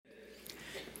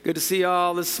Good to see you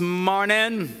all this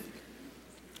morning.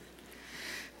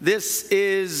 This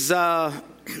is the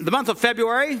month of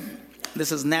February.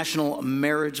 This is National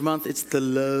Marriage Month. It's the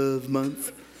love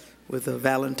month with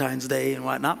Valentine's Day and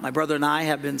whatnot. My brother and I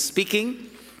have been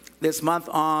speaking this month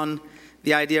on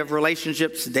the idea of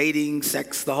relationships, dating,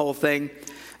 sex, the whole thing.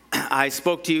 I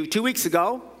spoke to you 2 weeks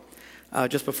ago,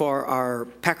 just before our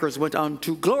Packers went on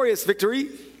to glorious victory.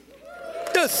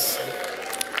 Yes!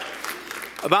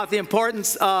 About the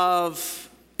importance of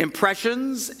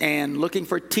impressions and looking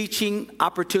for teaching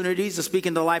opportunities to speak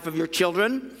into the life of your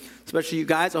children, especially you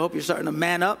guys. I hope you're starting to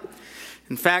man up.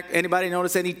 In fact, anybody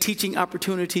notice any teaching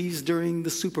opportunities during the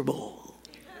Super Bowl?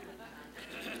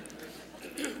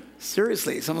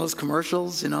 Seriously, some of those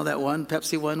commercials, that one,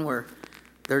 Pepsi one, where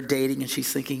they're dating and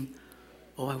she's thinking,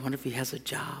 oh, I wonder if he has a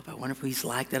job. I wonder if he's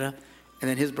like that. And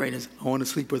then his brain is, I want to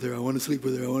sleep with her. I want to sleep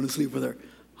with her. I want to sleep with her.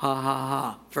 Ha, ha,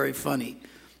 ha. Very funny.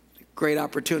 Great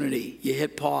opportunity. You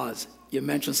hit pause. You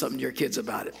mention something to your kids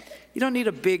about it. You don't need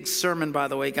a big sermon, by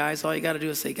the way, guys. All you got to do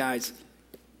is say, guys,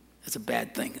 that's a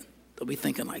bad thing. They'll be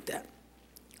thinking like that.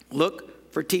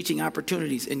 Look for teaching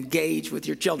opportunities. Engage with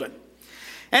your children.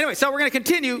 Anyway, so we're going to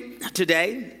continue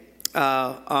today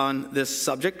on this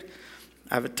subject.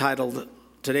 I've titled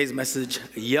today's message,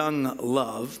 Young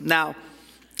Love. Now,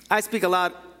 I speak a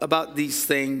lot about these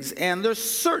things, and there's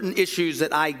certain issues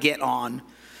that I get on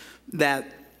that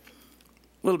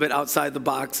a little bit outside the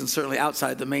box and certainly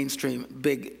outside the mainstream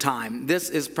big time. This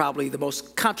is probably the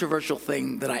most controversial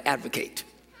thing that I advocate.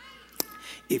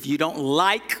 If you don't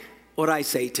like what I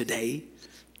say today,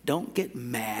 don't get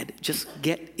mad. Just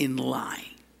get in line.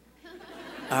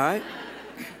 All right?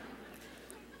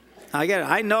 I get it.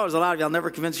 I know there's a lot of you. I'll never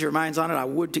convince your minds on it. I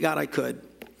would to God I could.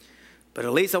 But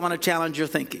at least I want to challenge your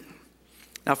thinking.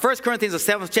 Now, 1 Corinthians,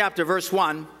 the 7th chapter, verse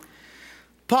 1,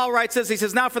 Paul writes this. He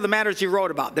says, now for the matters you wrote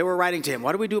about. They were writing to him.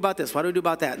 What do we do about this? What do we do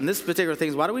about that? And this particular thing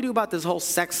is, what do we do about this whole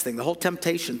sex thing, the whole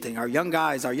temptation thing, our young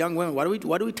guys, our young women? What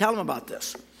do we tell them about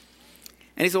this?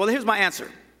 And he said, well, here's my answer.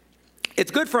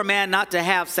 It's good for a man not to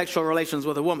have sexual relations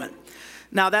with a woman.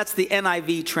 Now, that's the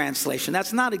NIV translation.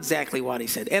 That's not exactly what he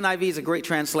said. NIV is a great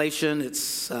translation.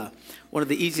 It's one of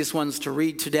the easiest ones to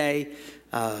read today.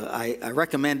 I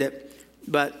recommend it.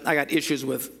 But I got issues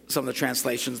with some of the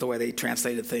translations, the way they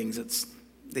translated things.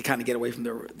 They kind of get away from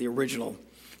the original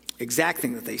exact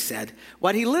thing that they said.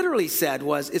 What he literally said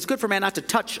was, it's good for a man not to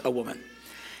touch a woman.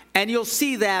 And you'll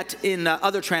see that in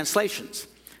other translations.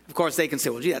 Of course, they can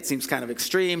say, well, gee, that seems kind of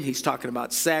extreme. He's talking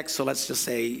about sex, so let's just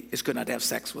say it's good not to have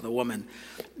sex with a woman.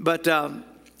 But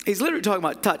he's literally talking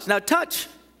about touch. Now, touch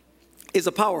is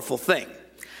a powerful thing.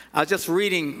 I was just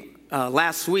reading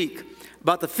last week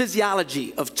about the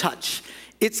physiology of touch.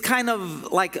 It's kind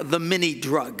of like the mini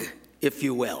drug, if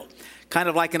you will. Kind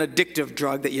of like an addictive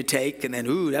drug that you take, and then,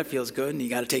 ooh, that feels good, and you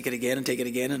got to take it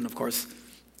again, and of course,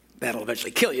 that'll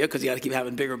eventually kill you because you got to keep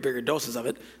having bigger and bigger doses of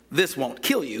it. This won't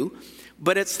kill you,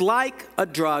 but it's like a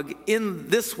drug in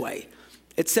this way.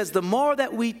 It says the more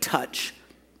that we touch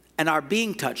and are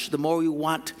being touched, the more we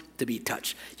want to be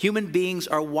touched. Human beings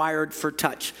are wired for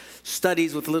touch.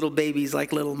 Studies with little babies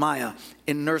like little Maya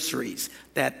in nurseries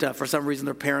that for some reason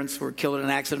their parents were killed in an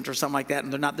accident or something like that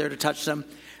and they're not there to touch them,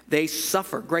 they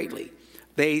suffer greatly.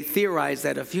 They theorize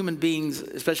that if human beings,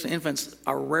 especially infants,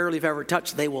 are rarely if ever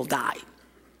touched, they will die.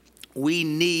 We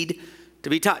need to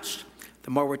be touched.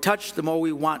 The more we're touched, the more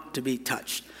we want to be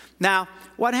touched. Now,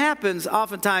 what happens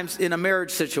oftentimes in a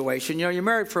marriage situation, you're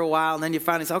married for a while and then you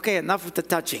finally say, okay, enough with the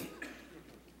touching.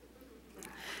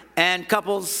 And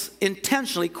couples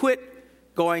intentionally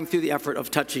quit going through the effort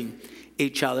of touching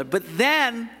each other. But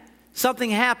then something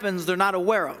happens they're not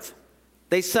aware of.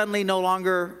 They suddenly no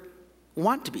longer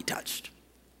want to be touched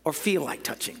or feel like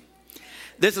touching.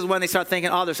 This is when they start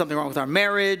thinking, oh, there's something wrong with our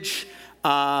marriage.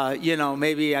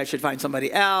 Maybe I should find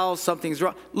somebody else. Something's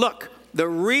wrong. Look, the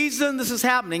reason this is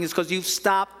happening is because you've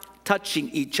stopped touching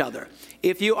each other.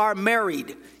 If you are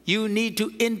married, you need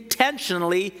to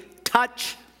intentionally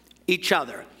touch each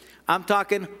other. I'm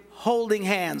talking holding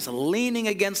hands, leaning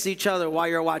against each other while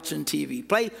you're watching TV.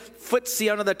 Play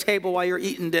footsie under the table while you're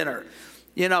eating dinner.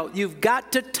 You've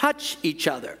got to touch each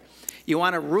other. You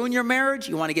want to ruin your marriage?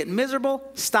 You want to get miserable?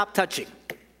 Stop touching.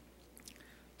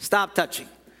 Stop touching.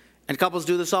 And couples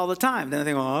do this all the time. Then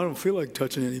they think, I don't feel like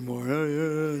touching anymore.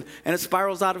 And it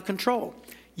spirals out of control.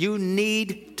 You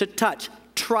need to touch.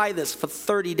 Try this for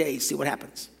 30 days. See what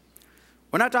happens.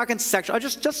 We're not talking sexual.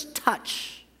 Just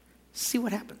touch. See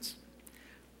what happens.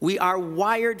 We are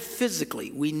wired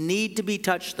physically. We need to be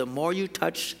touched. The more you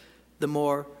touch, the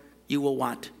more you will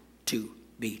want to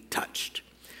be touched.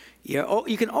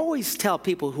 You can always tell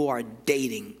people who are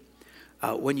dating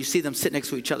when you see them sit next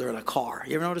to each other in a car.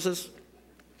 You ever notice this?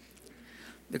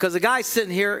 Because the guy's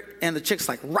sitting here and the chick's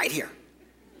like right here.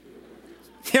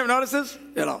 You ever notice this?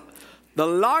 You know, the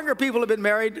longer people have been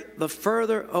married, the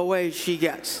further away she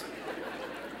gets.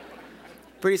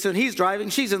 Pretty soon he's driving,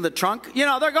 she's in the trunk. You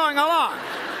know, they're going along.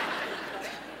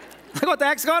 Like, what the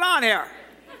heck's going on here?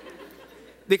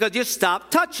 Because you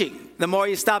stop touching. The more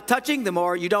you stop touching, the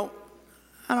more I don't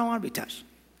want to be touched.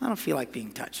 I don't feel like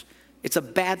being touched. It's a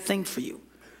bad thing for you.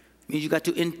 It means you got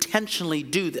to intentionally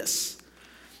do this.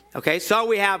 Okay, so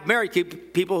we have married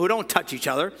people who don't touch each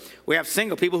other. We have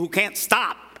single people who can't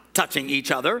stop touching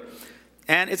each other.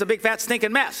 And it's a big fat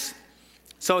stinking mess.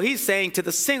 So he's saying to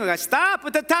the single guy, stop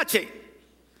with the touching.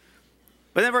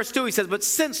 But then verse 2, he says, but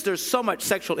since there's so much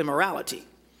sexual immorality,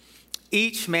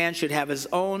 each man should have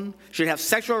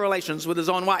sexual relations with his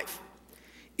own wife.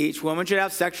 Each woman should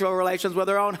have sexual relations with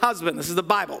her own husband. This is the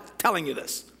Bible telling you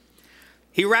this.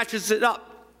 He ratchets it up.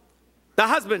 The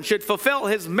husband should fulfill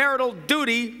his marital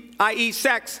duty, i.e.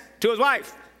 sex, to his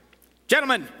wife.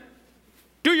 Gentlemen,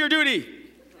 do your duty.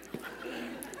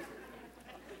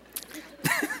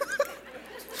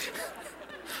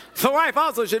 The wife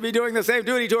also should be doing the same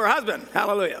duty to her husband.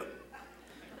 Hallelujah.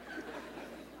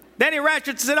 Then he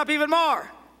ratchets it up even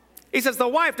more. He says the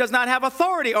wife does not have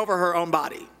authority over her own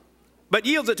body, but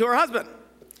yields it to her husband.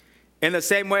 In the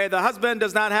same way, the husband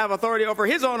does not have authority over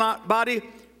his own body,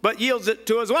 but yields it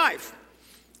to his wife.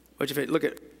 Which, if you look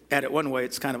at it one way,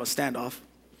 it's kind of a standoff.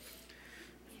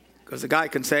 Because the guy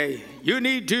can say, you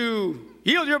need to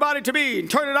yield your body to me and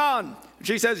turn it on. And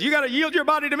she says, you got to yield your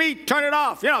body to me, turn it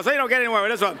off. You know, so you don't get anywhere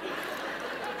with this one.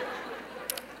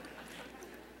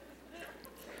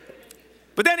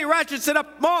 But then he ratchets it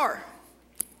up more.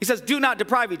 He says, do not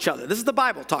deprive each other. This is the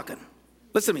Bible talking.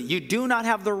 Listen to me. You do not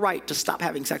have the right to stop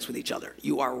having sex with each other.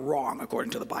 You are wrong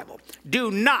according to the Bible. Do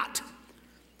not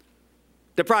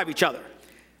deprive each other.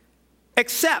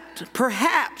 Except,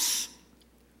 perhaps,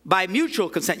 by mutual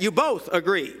consent. You both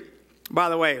agree. By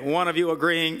the way, one of you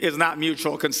agreeing is not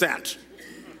mutual consent.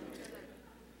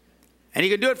 And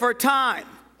you can do it for a time,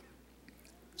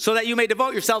 so that you may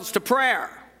devote yourselves to prayer.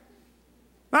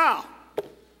 Well,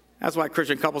 that's why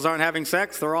Christian couples aren't having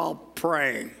sex. They're all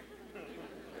praying.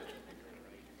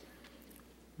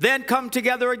 Then come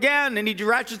together again, and he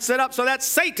ratchets it up. So that's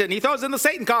Satan. He throws in the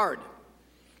Satan card.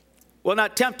 Will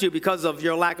not tempt you because of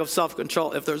your lack of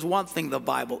self-control. If there's one thing the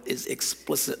Bible is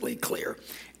explicitly clear,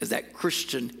 is that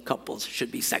Christian couples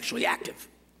should be sexually active.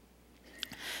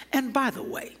 And by the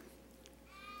way,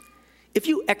 if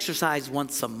you exercise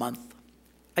once a month,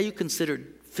 are you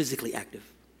considered physically active?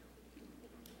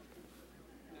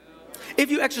 If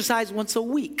you exercise once a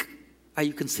week, are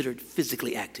you considered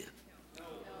physically active?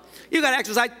 You got to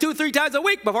exercise 2-3 times a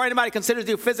week before anybody considers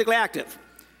you physically active.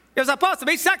 You're supposed to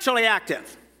be sexually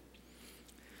active.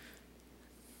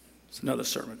 It's another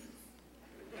sermon.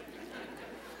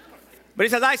 But he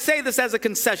says, I say this as a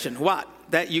concession. What?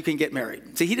 That you can get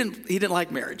married. See, he didn't like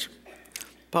marriage.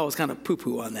 Paul was kind of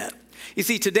poo-poo on that. You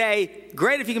see, today,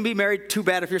 great if you can be married, too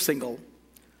bad if you're single.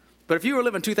 But if you were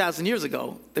living 2,000 years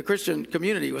ago, the Christian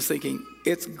community was thinking,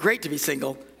 it's great to be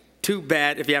single, too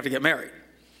bad if you have to get married.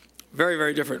 Very,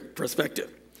 very different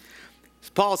perspective.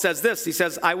 Paul says this, he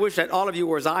says, I wish that all of you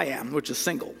were as I am, which is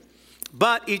single.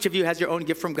 But each of you has your own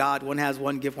gift from God. One has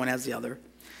one gift, one has the other.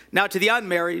 Now to the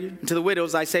unmarried and to the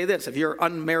widows, I say this. If you're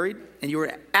unmarried and you were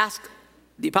to ask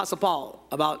the Apostle Paul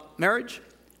about marriage,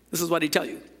 this is what he'd tell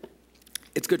you.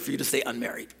 It's good for you to stay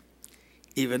unmarried,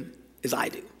 even as I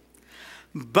do.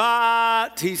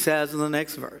 But, he says in the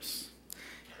next verse,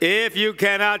 if you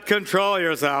cannot control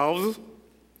yourselves,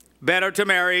 better to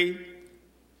marry,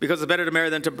 because it's better to marry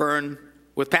than to burn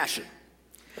with passion.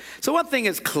 So one thing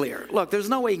is clear. Look, there's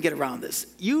no way you can get around this.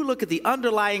 You look at the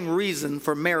underlying reason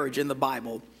for marriage in the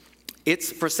Bible.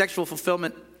 It's for sexual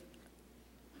fulfillment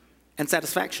and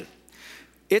satisfaction.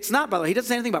 It's not, by the way, he doesn't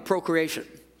say anything about procreation.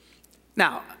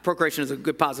 Now, procreation is a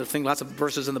good positive thing. Lots of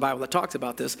verses in the Bible that talks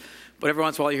about this. But every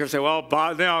once in a while you hear say, well,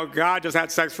 God just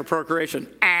had sex for procreation.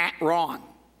 Wrong.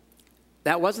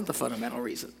 That wasn't the fundamental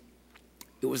reason.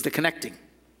 It was the connecting.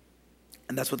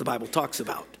 And that's what the Bible talks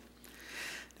about.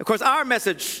 Of course, our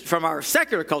message from our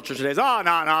secular culture today is,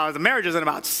 no, the marriage isn't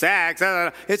about sex.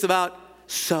 It's about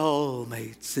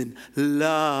soulmates and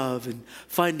love and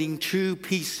finding true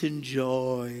peace and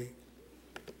joy.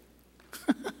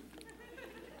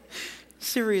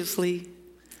 Seriously,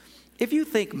 if you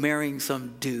think marrying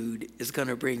some dude is going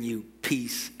to bring you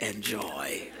peace and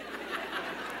joy.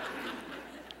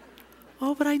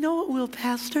 Oh, but I know it will,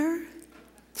 Pastor.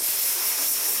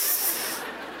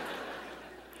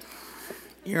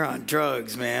 You're on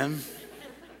drugs, man.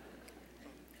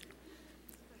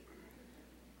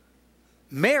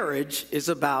 Marriage is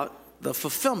about the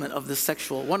fulfillment of this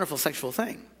wonderful sexual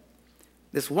thing.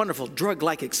 This wonderful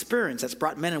drug-like experience that's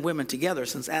brought men and women together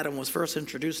since Adam was first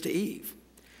introduced to Eve.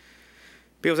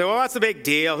 People say, well, what's the big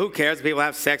deal? Who cares if people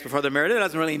have sex before they're married? It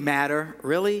doesn't really matter.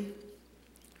 Really?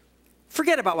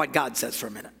 Forget about what God says for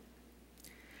a minute.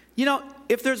 You know,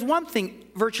 if there's one thing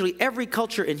virtually every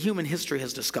culture in human history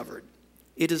has discovered,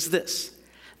 it is this,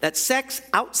 that sex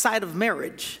outside of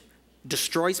marriage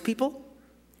destroys people,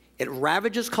 it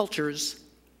ravages cultures,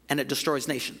 and it destroys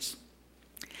nations.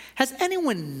 Has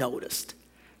anyone noticed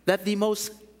that the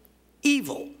most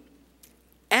evil,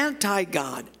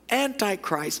 anti-God,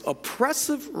 anti-Christ,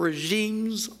 oppressive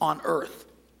regimes on earth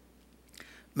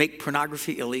make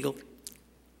pornography illegal?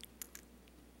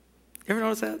 You ever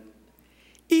notice that?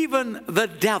 Even the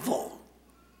devil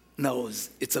knows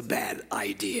it's a bad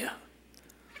idea.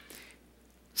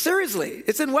 Seriously,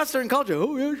 it's in Western culture.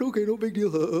 Oh, yeah, it's okay, no big deal.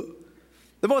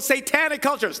 The most satanic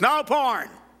cultures, no porn.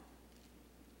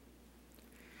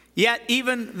 Yet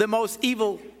even the most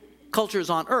evil cultures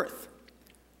on earth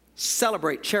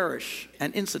celebrate, cherish,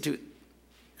 and institute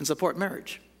and support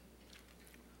marriage.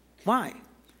 Why?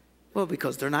 Well,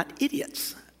 because they're not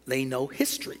idiots. They know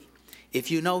history.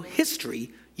 If you know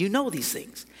history, you know these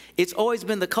things. It's always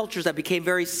been the cultures that became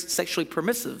very sexually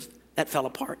permissive that fell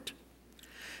apart.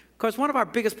 Of course, one of our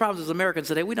biggest problems as Americans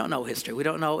today, we don't know history. We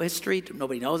don't know history.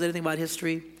 Nobody knows anything about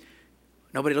history.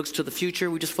 Nobody looks to the future.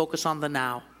 We just focus on the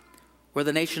now. We're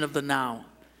the nation of the now,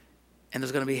 and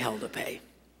there's going to be hell to pay.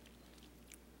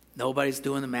 Nobody's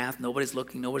doing the math. Nobody's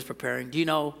looking. Nobody's preparing. Do you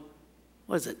know,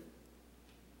 what is it?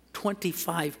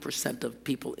 25% of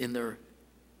people in their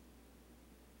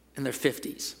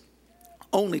 50s,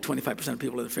 only 25% of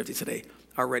people in their 50s today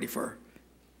are ready for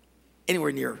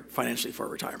anywhere near financially for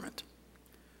retirement.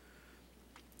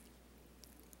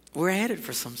 We're headed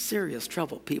for some serious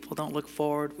trouble. People don't look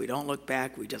forward. We don't look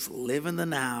back. We just live in the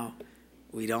now.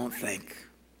 We don't think.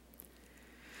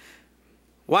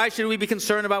 Why should we be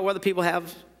concerned about whether people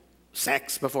have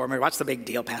sex before marriage? What's the big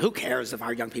deal, Pat? Who cares if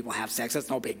our young people have sex? That's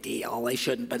no big deal. They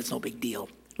shouldn't, but it's no big deal.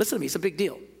 Listen to me, it's a big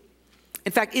deal.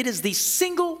 In fact, it is the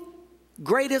single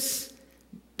greatest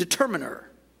determiner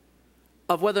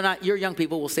of whether or not your young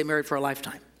people will stay married for a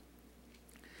lifetime.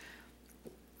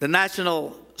 The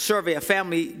National Survey of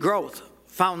Family Growth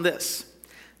found this.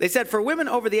 They said for women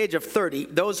over the age of 30,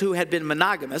 those who had been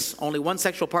monogamous, only one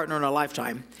sexual partner in a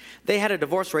lifetime, they had a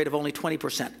divorce rate of only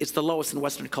 20%. It's the lowest in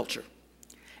Western culture.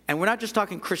 And we're not just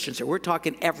talking Christians here. We're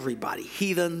talking everybody,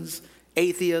 heathens,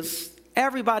 atheists,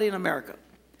 everybody in America.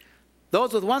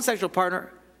 Those with one sexual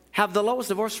partner have the lowest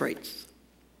divorce rates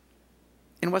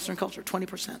in Western culture,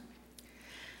 20%.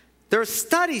 Their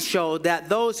studies showed that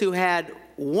those who had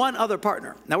one other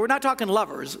partner, now we're not talking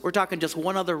lovers, we're talking just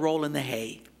one other roll in the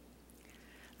hay.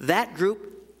 That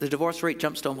group, the divorce rate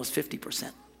jumps to almost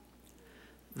 50%.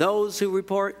 Those who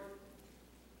report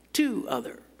two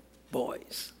other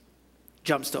boys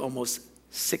jumps to almost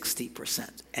 60%,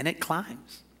 and it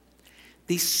climbs.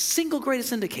 The single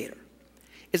greatest indicator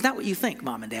is not what you think,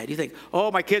 Mom and Dad. You think,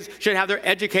 oh, my kids should have their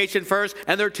education first,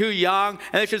 and they're too young,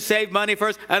 and they should save money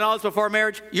first, and all this before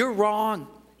marriage. You're wrong.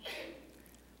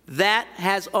 That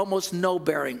has almost no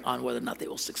bearing on whether or not they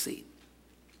will succeed.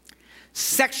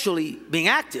 Sexually being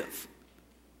active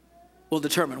will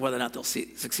determine whether or not they'll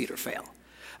succeed or fail.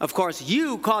 Of course,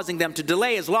 you causing them to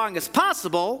delay as long as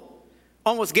possible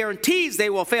almost guarantees they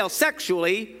will fail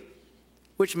sexually,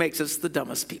 which makes us the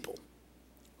dumbest people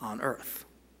on earth.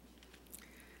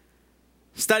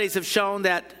 Studies have shown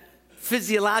that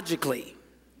physiologically,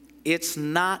 it's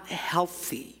not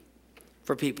healthy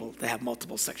for people to have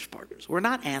multiple sexual partners. We're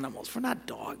not animals. We're not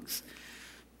dogs.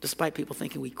 Despite people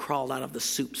thinking we crawled out of the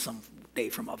soup someday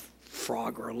from a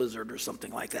frog or a lizard or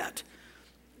something like that.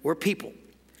 We're people.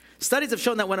 Studies have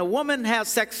shown that when a woman has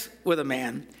sex with a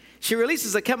man, she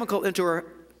releases a chemical into her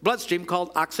bloodstream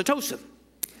called oxytocin.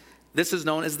 This is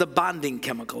known as the bonding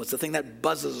chemical. It's the thing that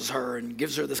buzzes her and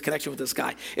gives her this connection with this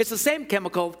guy. It's the same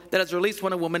chemical that is released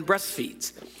when a woman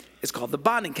breastfeeds. It's called the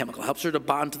bonding chemical. It helps her to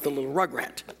bond to the little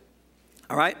rugrat.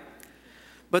 All right?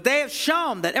 But they have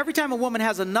shown that every time a woman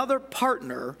has another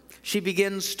partner, she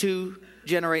begins to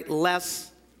generate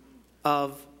less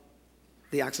of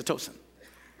the oxytocin.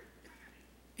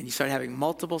 And you start having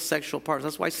multiple sexual partners.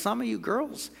 That's why some of you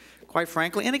girls, quite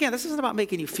frankly, and again, this isn't about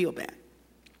making you feel bad.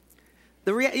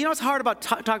 You know what's hard about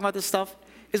talking about this stuff?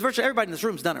 Is virtually everybody in this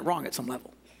room has done it wrong at some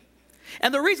level.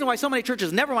 And the reason why so many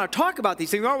churches never want to talk about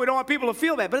these things, we don't want people to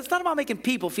feel bad. But it's not about making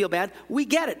people feel bad. We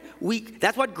get it.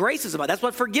 That's what grace is about. That's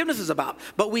what forgiveness is about.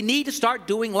 But we need to start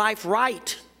doing life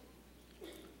right.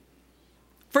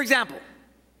 For example,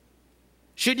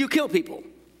 should you kill people?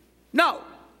 No.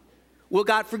 Will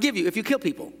God forgive you if you kill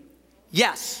people?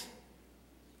 Yes.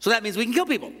 So that means we can kill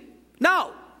people?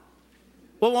 No.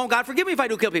 Well, won't God forgive me if I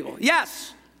do kill people?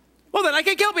 Yes. Well, then I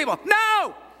can kill people.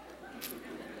 No.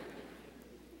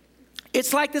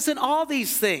 It's like this in all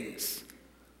these things.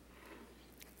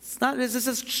 It's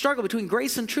a struggle between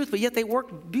grace and truth, but yet they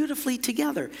work beautifully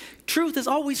together. Truth is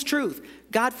always truth.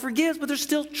 God forgives, but there's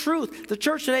still truth. The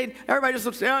church today, everybody just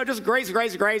looks, just grace,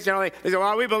 grace, grace. You know, they say,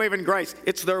 well, we believe in grace.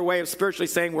 It's their way of spiritually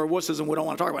saying we're wusses and we don't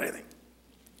want to talk about anything.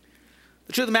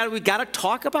 The truth of the matter, we've got to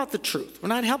talk about the truth. We're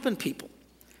not helping people.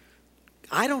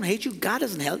 I don't hate you. God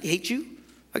doesn't hate you.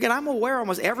 Again, I'm aware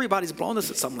almost everybody's blown this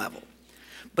at some level.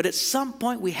 But at some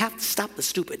point, we have to stop the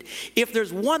stupid. If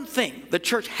there's one thing the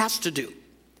church has to do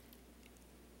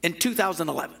in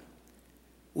 2011,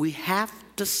 we have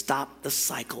to stop the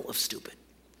cycle of stupid.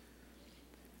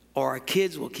 Or our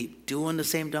kids will keep doing the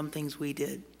same dumb things we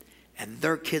did, and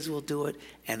their kids will do it,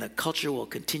 and the culture will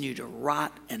continue to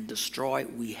rot and destroy.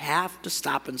 We have to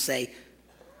stop and say,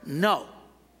 no,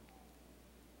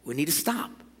 we need to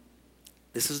stop.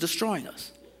 This is destroying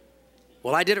us.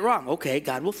 Well, I did it wrong. Okay,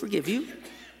 God will forgive you,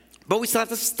 but we still have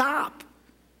to stop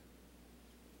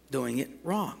doing it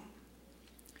wrong.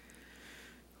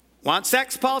 Want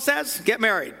sex, Paul says? Get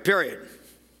married, period.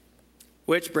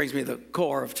 Which brings me to the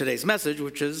core of today's message,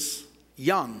 which is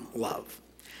young love.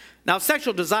 Now,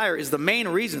 sexual desire is the main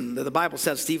reason that the Bible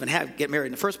says to even get married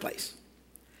in the first place.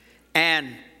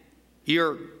 And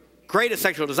your greatest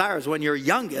sexual desire is when you're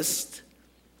youngest.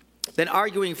 Then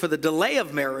arguing for the delay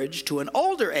of marriage to an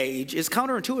older age is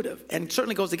counterintuitive and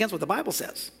certainly goes against what the Bible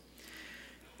says.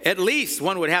 At least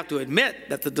one would have to admit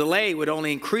that the delay would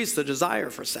only increase the desire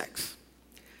for sex.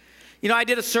 You know, I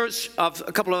did a search of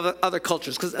a couple of other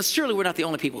cultures because surely we're not the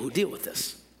only people who deal with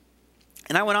this.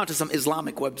 And I went on to some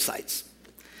Islamic websites.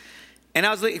 And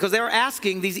I was because they were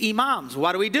asking these imams,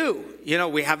 what do we do? You know,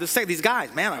 we have this sex, these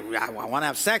guys, man, I want to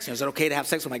have sex. You know, is it okay to have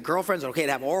sex with my girlfriend? Is it okay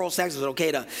to have oral sex? Is it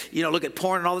okay to, look at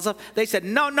porn and all this stuff? They said,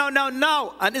 no.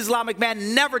 An Islamic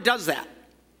man never does that.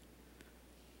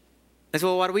 I said,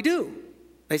 well, what do we do?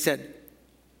 They said,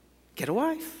 get a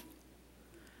wife.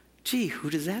 Gee, who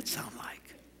does that sound like?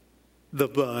 The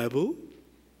Bible.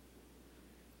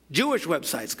 Jewish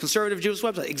websites, conservative Jewish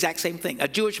websites, exact same thing. A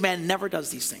Jewish man never does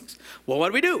these things. Well, what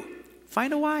do we do?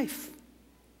 Find a wife.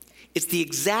 It's the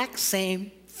exact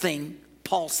same thing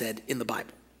Paul said in the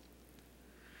Bible.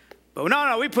 But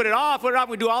no, we put it off,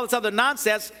 we do all this other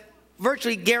nonsense,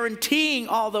 virtually guaranteeing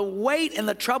all the weight and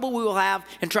the trouble we will have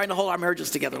in trying to hold our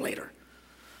marriages together later.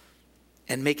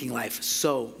 And making life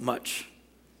so much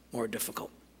more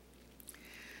difficult.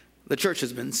 The church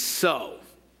has been so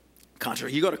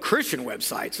contrary. You go to Christian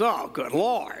websites, oh, good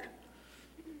Lord.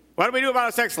 What do we do about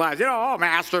our sex lives?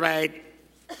 Masturbate.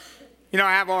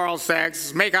 Have oral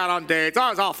sex, make out on dates.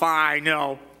 Oh, it's all fine,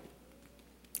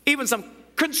 Even some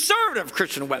conservative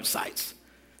Christian websites.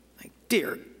 Like,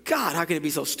 dear God, how can it be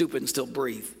so stupid and still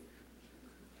breathe?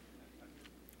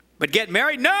 But get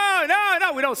married?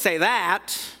 No, we don't say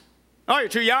that. Oh, you're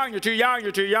too young.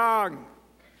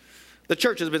 The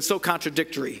church has been so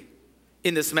contradictory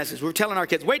in this message. We're telling our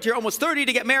kids, wait till you're almost 30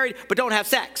 to get married, but don't have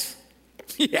sex.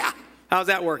 Yeah, how's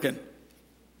that working?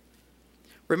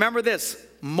 Remember this,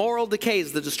 moral decay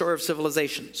is the destroyer of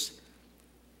civilizations.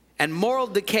 And moral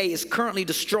decay is currently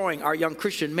destroying our young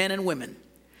Christian men and women.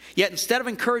 Yet instead of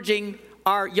encouraging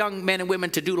our young men and women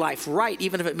to do life right,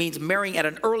 even if it means marrying at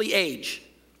an early age,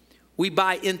 we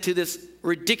buy into this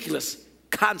ridiculous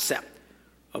concept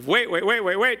of wait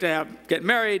to get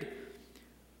married,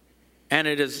 and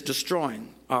it is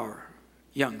destroying our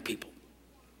young people.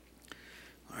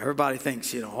 Everybody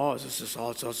thinks, it's just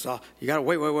all, you got to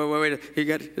wait.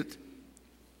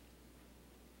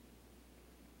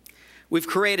 We've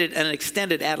created an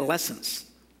extended adolescence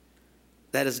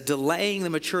that is delaying the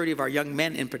maturity of our young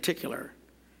men in particular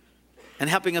and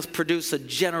helping us produce a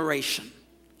generation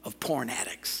of porn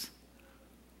addicts.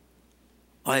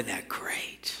 Oh, isn't that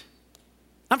great?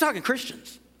 I'm talking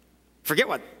Christians. Forget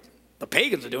what the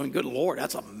pagans are doing. Good Lord,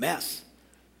 that's a mess.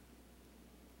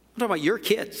 I'm talking about your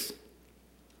kids.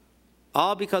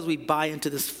 All because we buy into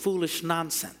this foolish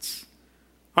nonsense.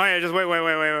 Oh yeah, just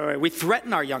wait. We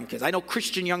threaten our young kids. I know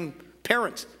Christian young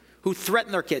parents who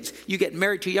threaten their kids. You get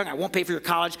married too young, I won't pay for your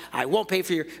college. I won't pay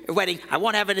for your wedding. I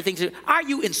won't have anything to do. Are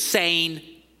you insane?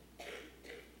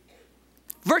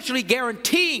 Virtually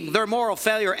guaranteeing their moral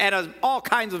failure at all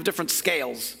kinds of different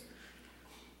scales.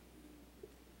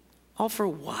 All for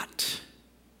what?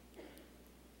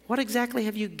 What exactly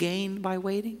have you gained by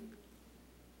waiting?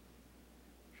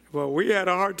 Well, we had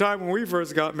a hard time when we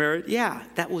first got married. Yeah,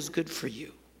 that was good for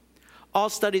you. All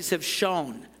studies have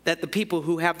shown that the people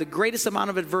who have the greatest amount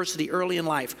of adversity early in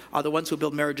life are the ones who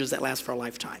build marriages that last for a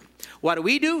lifetime. What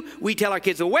do? We tell our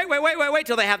kids to wait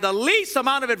till they have the least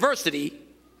amount of adversity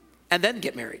and then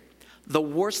get married. The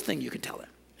worst thing you can tell them.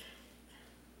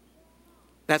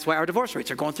 That's why our divorce rates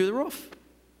are going through the roof.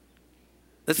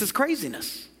 This is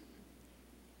craziness.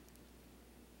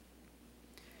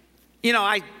 You know,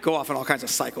 I go off on all kinds of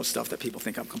psycho stuff that people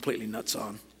think I'm completely nuts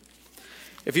on.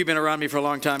 If you've been around me for a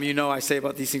long time, you know I say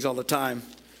about these things all the time.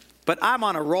 But I'm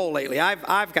on a roll lately.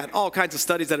 I've got all kinds of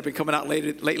studies that have been coming out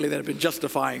lately that have been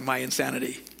justifying my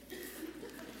insanity.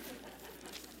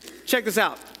 Check this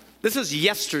out. This is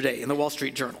yesterday in the Wall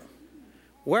Street Journal.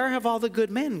 Where have all the good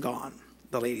men gone?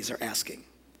 The ladies are asking.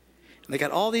 And they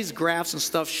got all these graphs and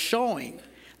stuff showing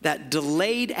that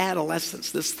delayed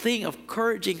adolescence, this thing of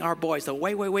encouraging our boys to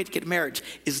wait to get married,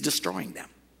 is destroying them.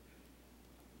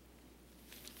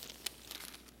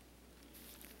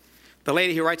 The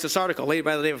lady who writes this article, a lady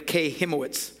by the name of Kay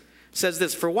Himowitz, says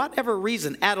this: for whatever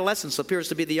reason, adolescence appears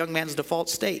to be the young man's default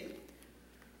state,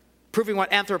 proving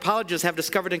what anthropologists have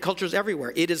discovered in cultures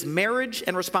everywhere. It is marriage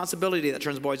and responsibility that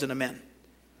turns boys into men.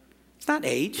 It's not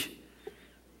age.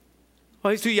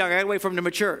 Well, he's too young. I gotta wait for him to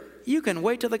mature. You can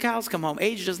wait till the cows come home.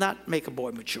 Age does not make a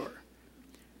boy mature.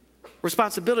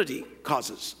 Responsibility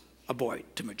causes a boy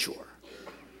to mature.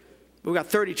 We've got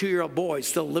 32-year-old boys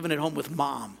still living at home with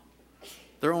mom.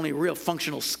 Their only real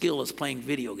functional skill is playing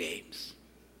video games.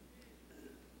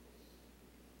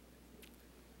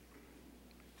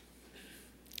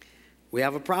 We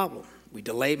have a problem. We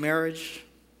delay marriage.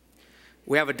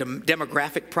 We have a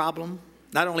demographic problem.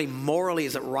 Not only morally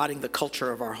is it rotting the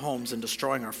culture of our homes and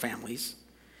destroying our families,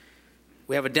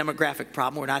 we have a demographic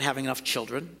problem. We're not having enough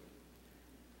children.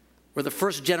 We're the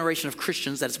first generation of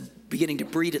Christians that's beginning to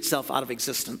breed itself out of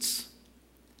existence.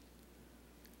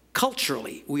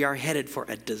 Culturally, we are headed for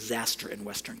a disaster in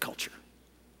Western culture.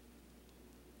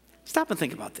 Stop and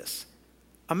think about this.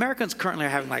 Americans currently are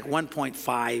having like 1.5,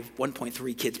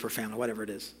 1.3 kids per family, whatever it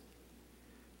is.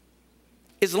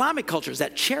 Islamic cultures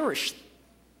that cherish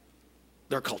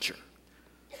their culture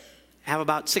have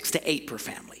about 6 to 8 per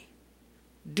family.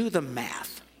 Do the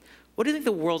math. What do you think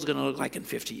the world's going to look like in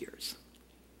 50 years?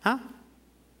 Huh?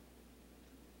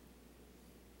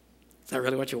 Is that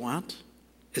really what you want?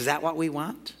 Is that what we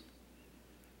want?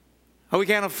 Oh, we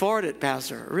can't afford it,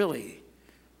 Pastor. Really?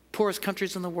 Poorest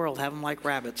countries in the world have them like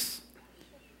rabbits.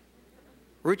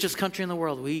 Richest country in the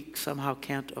world, we somehow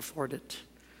can't afford it.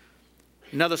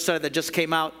 Another study that just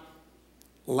came out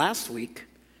last week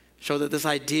showed that this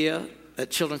idea that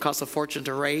children cost a fortune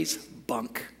to raise,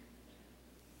 bunk.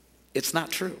 It's not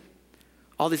true.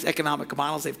 All these economic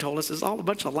models they've told us is all a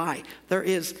bunch of lie. There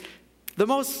is the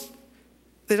most,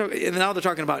 and now they're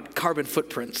talking about carbon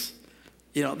footprints.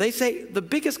 You know, they say the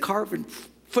biggest carbon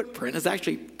footprint is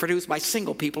actually produced by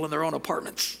single people in their own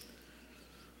apartments.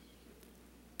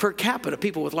 Per capita,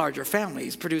 people with larger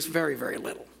families produce very, very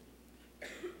little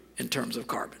in terms of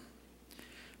carbon.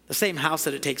 The same house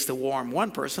that it takes to warm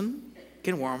one person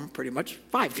can warm pretty much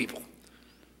 5 people.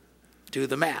 Do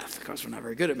the math. Of course, we're not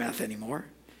very good at math anymore.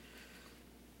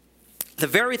 The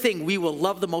very thing we will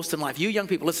love the most in life, you young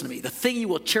people, listen to me, the thing you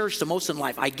will cherish the most in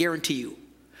life, I guarantee you,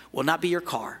 will not be your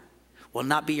car, will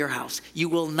not be your house. You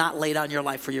will not lay down your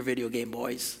life for your video game,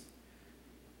 boys.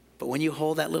 But when you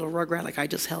hold that little rugrat like I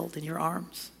just held in your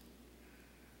arms,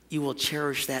 you will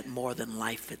cherish that more than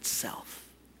life itself.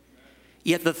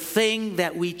 Yet the thing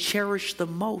that we cherish the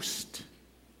most,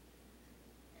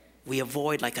 we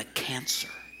avoid like a cancer.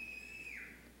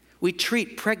 We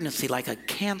treat pregnancy like a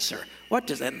cancer. What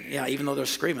does that, yeah, even though they're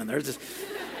screaming, they're just,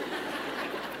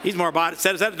 he's more about it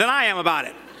said than I am about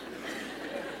it.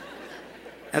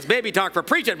 That's baby talk for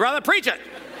preach it, brother, preach it.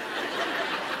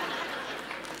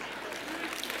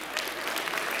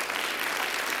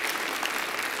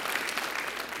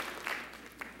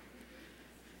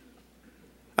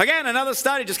 Again, another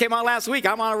study just came out last week.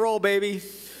 I'm on a roll, baby.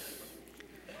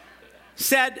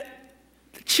 Said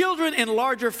children in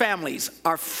larger families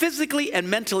are physically and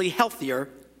mentally healthier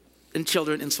than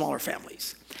children in smaller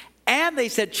families. And they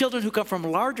said children who come from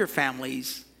larger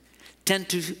families tend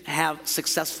to have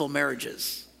successful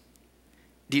marriages.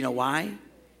 Do you know why?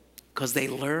 Because they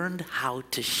learned how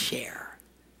to share.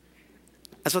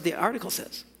 That's what the article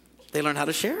says. They learned how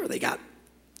to share. They got,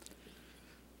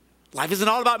 life isn't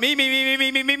all about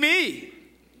me.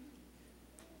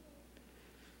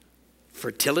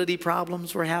 Fertility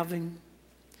problems we're having.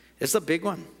 It's a big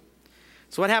one.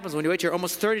 So what happens when you wait till you're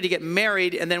almost 30 to get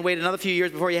married and then wait another few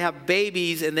years before you have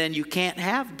babies and then you can't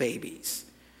have babies?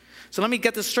 So let me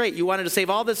get this straight. You wanted to save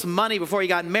all this money before you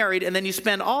got married and then you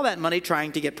spend all that money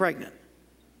trying to get pregnant.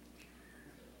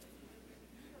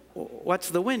 what's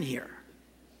the win here?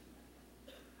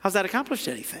 How's that accomplished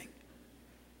anything?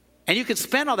 And you can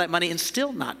spend all that money and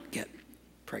still not get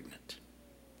pregnant.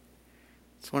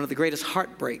 It's one of the greatest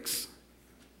heartbreaks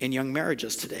in young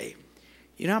marriages today.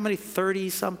 You know how many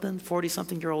 30-something,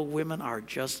 40-something-year-old women are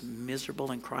just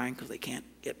miserable and crying because they can't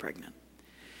get pregnant?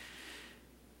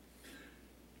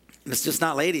 And it's just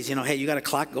not ladies. You know, hey, you got a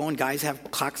clock going. Guys have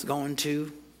clocks going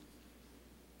too.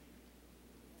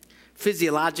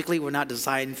 Physiologically, we're not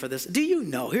designed for this. Do you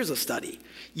know, here's a study.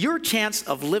 Your chance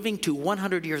of living to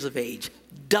 100 years of age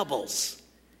doubles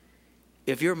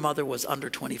if your mother was under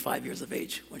 25 years of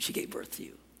age when she gave birth to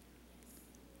you.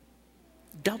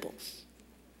 Doubles.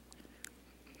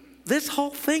 This whole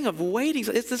thing of waiting,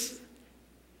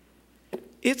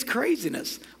 it's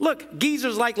craziness. Look,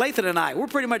 geezers like Lathan and I, we're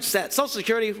pretty much set. Social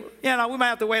Security, we might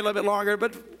have to wait a little bit longer,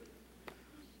 but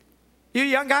you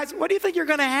young guys, what do you think you're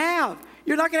going to have?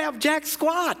 You're not going to have jack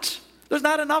squat. There's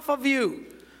not enough of you.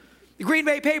 The Green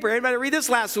Bay paper, everybody read this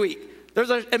last week. There's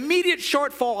an immediate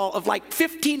shortfall of like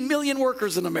 15 million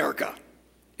workers in America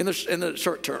in the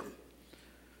short term.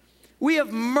 We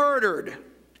have murdered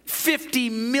 50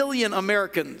 million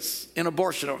Americans in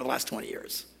abortion over the last 20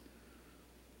 years.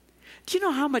 Do you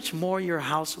know how much more your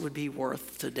house would be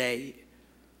worth today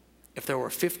if there were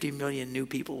 50 million new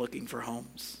people looking for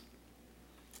homes?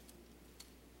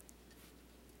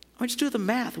 I want you to do the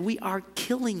math. We are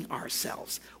killing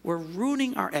ourselves. We're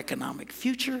ruining our economic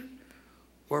future.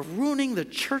 We're ruining the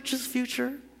church's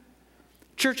future.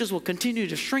 Churches will continue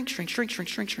to shrink.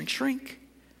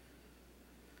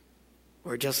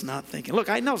 We're just not thinking. Look,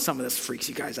 I know some of this freaks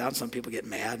you guys out. Some people get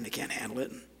mad and they can't handle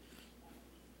it.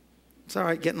 It's all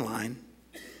right, get in line.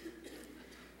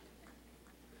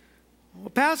 Well,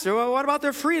 Pastor, what about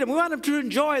their freedom? We want them to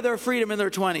enjoy their freedom in their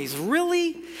 20s.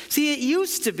 Really? See, it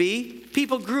used to be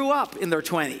people grew up in their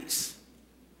 20s.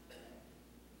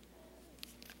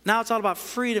 Now it's all about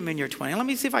freedom in your 20s. Let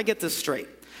me see if I get this straight.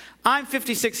 I'm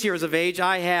 56 years of age.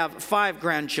 I have 5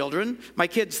 grandchildren. My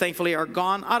kids, thankfully, are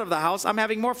gone out of the house. I'm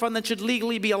having more fun than should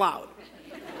legally be allowed.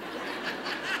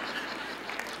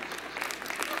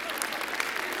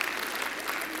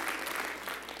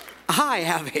 I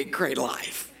have a great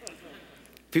life.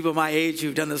 People my age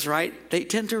who've done this right, they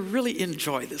tend to really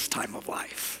enjoy this time of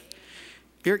life.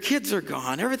 Your kids are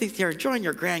gone. Everything's, you're enjoying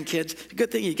your grandkids.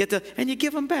 Good thing you get to, and you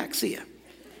give them back. See ya.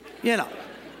 You know.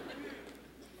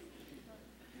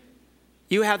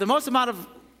 You have the most amount of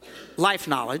life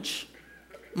knowledge,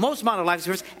 most amount of life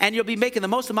experience, and you'll be making the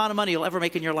most amount of money you'll ever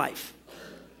make in your life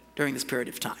during this period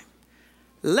of time.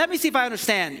 Let me see if I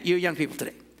understand you young people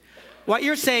today. What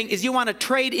you're saying is you want to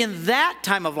trade in that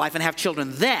time of life and have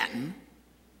children then,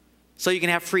 so you can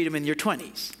have freedom in your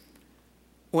 20s.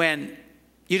 When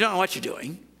you don't know what you're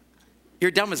doing,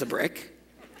 you're dumb as a brick,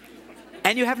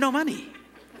 and you have no money.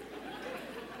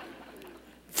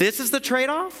 This is the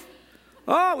trade-off?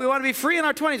 Oh, we want to be free in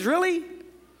our 20s. Really?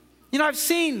 You know, I've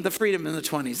seen the freedom in the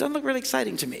 20s. Doesn't look really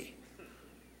exciting to me.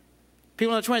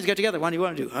 People in the 20s get together. What do you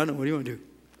want to do? I don't know. What do you want to do?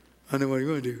 I don't know. What do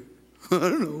you want to do? I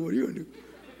don't know. What do you want to do?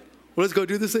 Well, let's go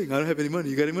do this thing. I don't have any money.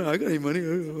 You got any money? I got any money.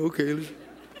 Okay,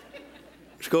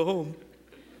 let's go home.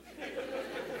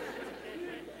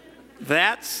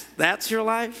 That's your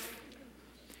life?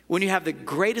 When you have the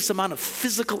greatest amount of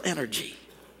physical energy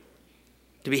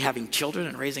to be having children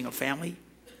and raising a family,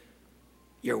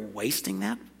 you're wasting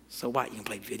that? So what, you can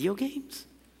play video games?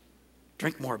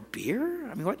 Drink more beer?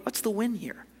 I mean, what's the win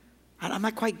here? I'm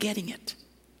not quite getting it.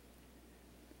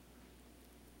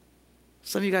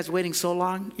 Some of you guys waiting so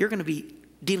long, you're going to be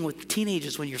dealing with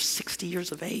teenagers when you're 60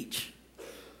 years of age.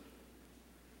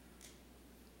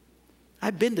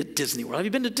 I've been to Disney World. Have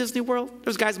you been to Disney World?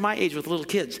 There's guys my age with little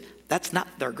kids. That's not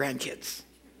their grandkids.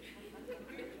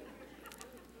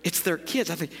 It's their kids.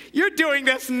 I think, you're doing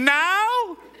this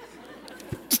now?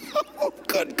 Oh,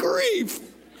 good grief.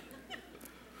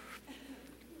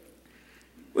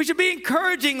 We should be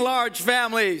encouraging large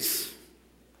families.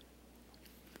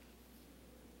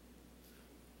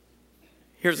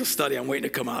 Here's a study I'm waiting to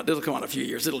come out. It'll come out in a few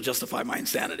years. It'll justify my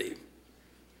insanity.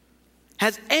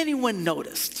 Has anyone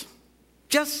noticed,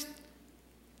 just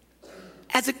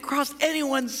as it crossed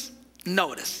anyone's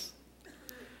notice,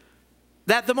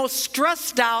 that the most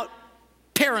stressed out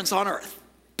parents on earth,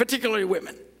 particularly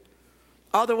women,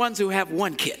 are the ones who have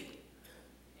one kid?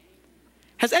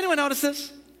 Has anyone noticed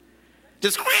this?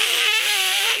 Just,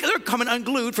 they're coming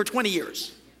unglued for 20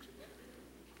 years.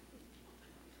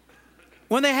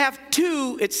 When they have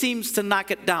 2, it seems to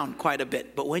knock it down quite a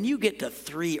bit. But when you get to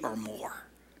 3 or more,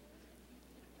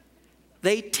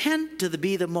 they tend to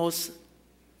be the most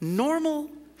normal,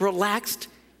 relaxed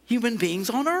human beings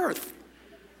on earth.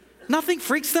 Nothing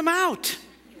freaks them out.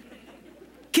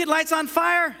 Kid lights on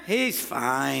fire, he's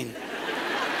fine.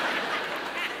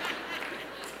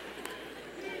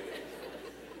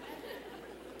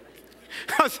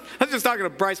 I was just talking to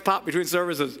Bryce Pop between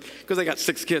services because I got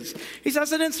 6 kids. He said,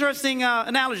 that's an interesting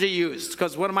analogy you used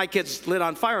because one of my kids lit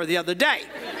on fire the other day.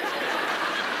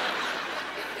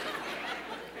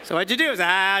 So what'd you do?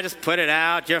 Just put it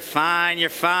out. You're fine. You're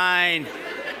fine.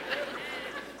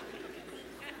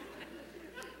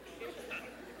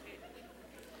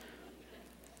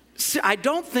 See, I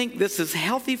don't think this is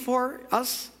healthy for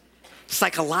us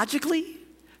psychologically,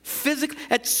 physically,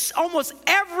 at almost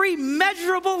every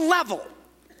measurable level.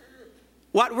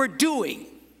 What we're doing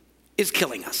is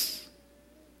killing us.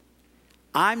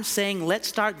 I'm saying let's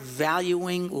start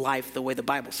valuing life the way the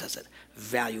Bible says it.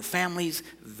 Value families,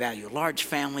 value large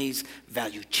families,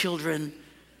 value children,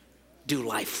 do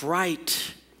life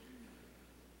right.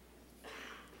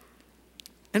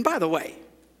 And by the way,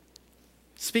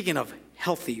 speaking of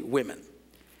healthy women,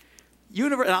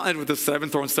 I'll end with this. I've been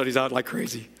throwing studies out like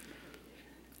crazy.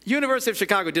 University of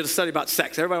Chicago did a study about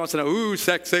sex. Everybody wants to know, ooh,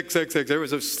 sex.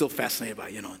 Everyone's still fascinated by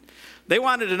it, They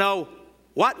wanted to know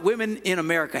what women in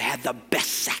America had the best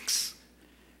sex.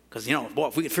 Because, boy,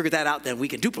 if we could figure that out, then we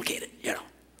can duplicate it,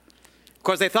 Of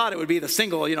course, they thought it would be the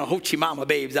single, hoochie mama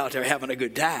babes out there having a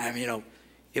good time,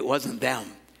 It wasn't them.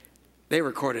 They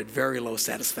recorded very low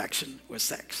satisfaction with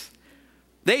sex.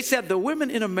 They said the women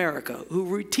in America who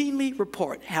routinely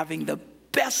report having the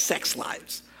best sex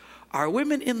lives are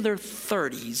women in their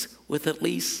 30s with at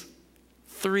least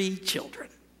 3 children.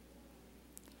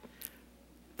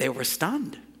 They were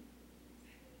stunned.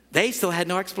 They still had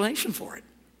no explanation for it.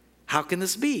 How can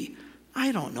this be?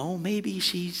 I don't know. Maybe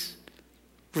she's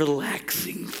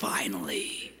relaxing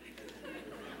finally.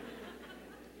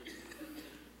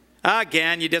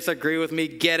 Again, you disagree with me,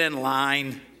 get in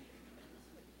line.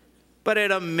 But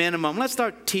at a minimum, let's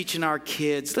start teaching our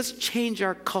kids. Let's change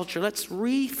our culture. Let's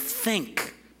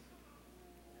rethink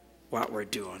what we're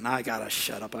doing. I gotta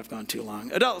shut up. I've gone too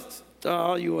long. Adults,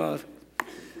 all you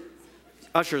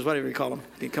ushers, whatever you call them,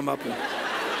 you come up. And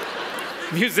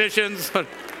musicians, all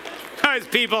these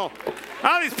people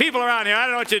around here. I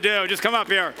don't know what you do. Just come up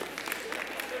here.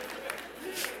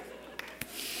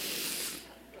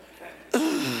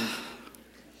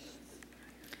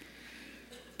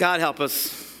 God help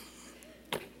us.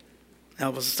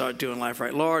 Help us start doing life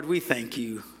right. Lord, we thank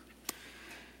you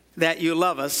that you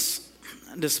love us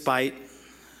despite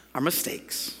our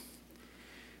mistakes.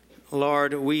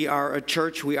 Lord, we are a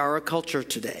church, we are a culture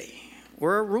today.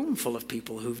 We're a room full of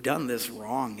people who've done this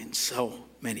wrong in so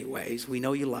many ways. We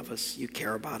know you love us, you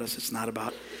care about us. It's not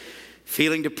about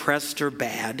feeling depressed or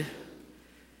bad.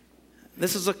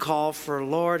 This is a call for,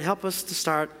 Lord, help us to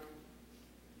start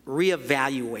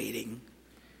reevaluating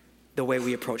the way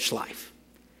we approach life.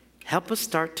 Help us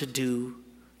start to do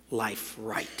life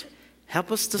right.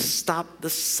 Help us to stop the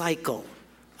cycle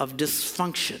of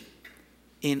dysfunction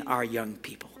in our young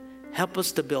people. Help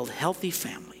us to build healthy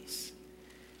families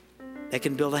that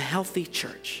can build a healthy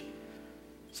church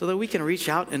so that we can reach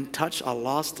out and touch a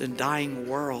lost and dying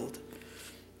world.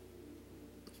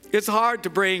 It's hard to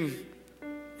bring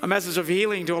a message of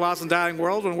healing to a lost and dying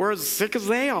world when we're as sick as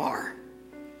they are.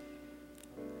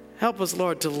 Help us,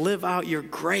 Lord, to live out your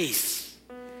grace,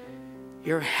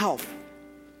 your health,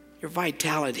 your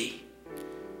vitality.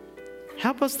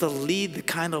 Help us to lead the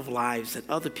kind of lives that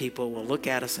other people will look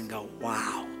at us and go,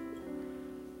 wow,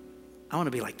 I want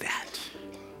to be like that.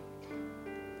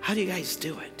 How do you guys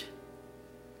do it?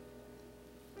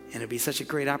 And it'd be such a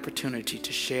great opportunity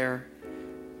to share.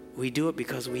 We do it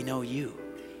because we know you,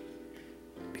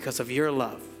 because of your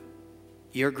love,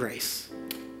 your grace,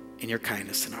 and your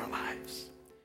kindness in our lives.